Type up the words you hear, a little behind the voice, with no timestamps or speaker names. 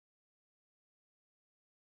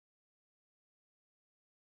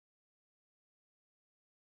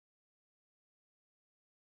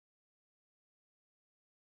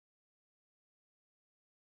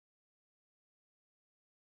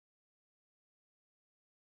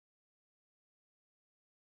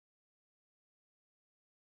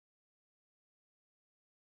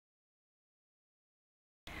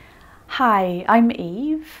Hi, I'm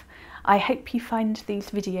Eve. I hope you find these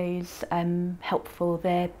videos helpful.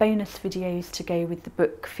 They're bonus videos to go with the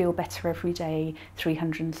book Feel Better Every Day,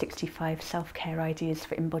 365 Self-Care Ideas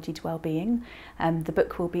for Embodied Wellbeing. The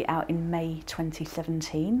book will be out in May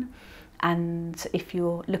 2017. And if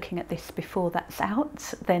you're looking at this before that's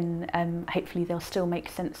out, then hopefully they'll still make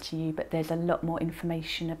sense to you, but there's a lot more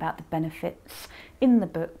information about the benefits in the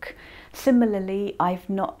book. Similarly, I've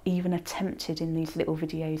not even attempted in these little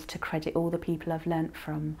videos to credit all the people I've learnt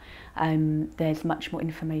from. There's much more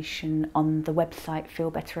information on the website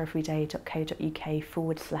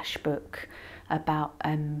feelbettereveryday.co.uk/book about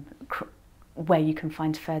where you can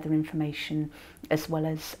find further information, as well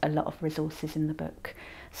as a lot of resources in the book.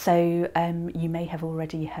 So you may have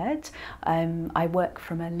already heard, I work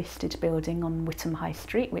from a listed building on Whittam High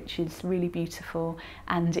Street, which is really beautiful,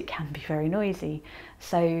 and it can be very noisy.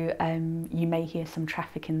 So you may hear some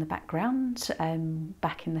traffic in the background.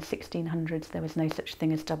 Back in the 1600s there was no such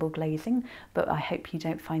thing as double glazing, but I hope you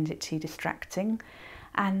don't find it too distracting.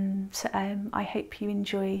 And I hope you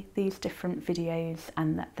enjoy these different videos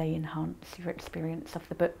and that they enhance your experience of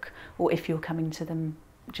the book, or if you're coming to them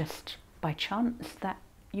just by chance, that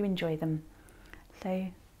you enjoy them. So